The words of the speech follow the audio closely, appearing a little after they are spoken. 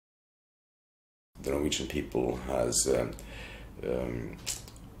the Norwegian people has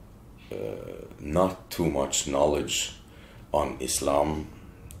not too much knowledge on Islam.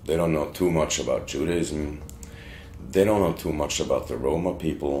 They don't know too much about Judaism. They don't know too much about the Roma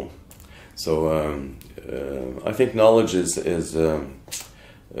people. So I think knowledge is an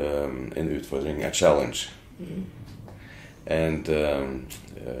utfordring, a challenge. Mm-hmm. And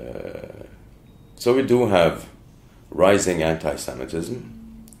so we do have rising anti-Semitism,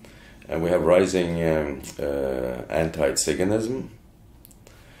 and we have rising anti-Tsiganism,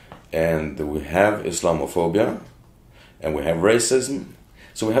 and we have Islamophobia, and we have racism.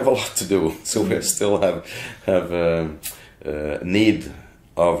 So we have a lot to do. So we still have need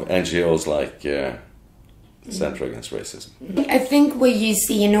of NGOs like Center Against Racism. I think what you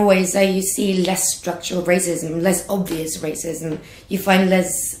see in Norway is that you see less structural racism, less obvious racism. You find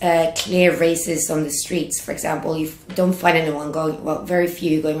less clear racists on the streets, for example. You don't find anyone going, well, very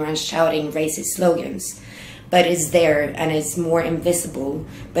few going around shouting racist slogans. But it's there, and it's more invisible,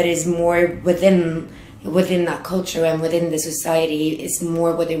 but it's more within that culture and within the society. It's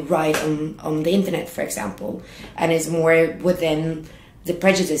more what they write on the internet, for example, and it's more within the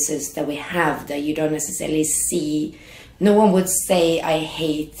prejudices that we have that you don't necessarily see. No one would say, I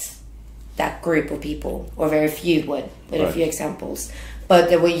hate that group of people, or very few would, with a few examples. But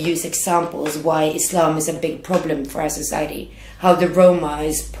they will use examples why Islam is a big problem for our society, how the Roma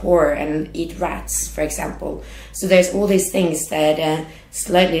is poor and eat rats, for example. So there's all these things that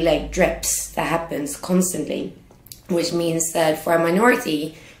slightly like drips that happens constantly, which means that for a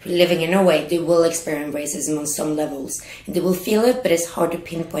minority living in Norway, they will experience racism on some levels. They will feel it, but it's hard to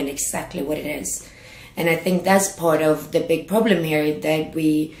pinpoint exactly what it is. And I think that's part of the big problem here that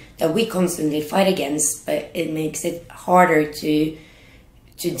we constantly fight against, but it makes it harder to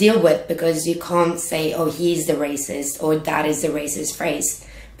deal with, because you can't say, oh, he's the racist or that is the racist phrase,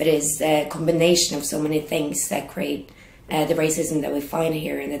 but it's a combination of so many things that create the racism that we find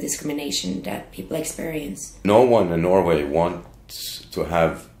here and the discrimination that people experience. No one in Norway wants to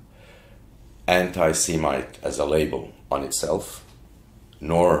have anti-Semite as a label on itself,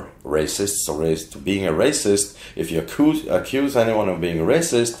 nor racist. So being a racist, if you accuse anyone of being a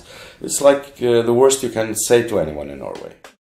racist, it's like the worst you can say to anyone in Norway.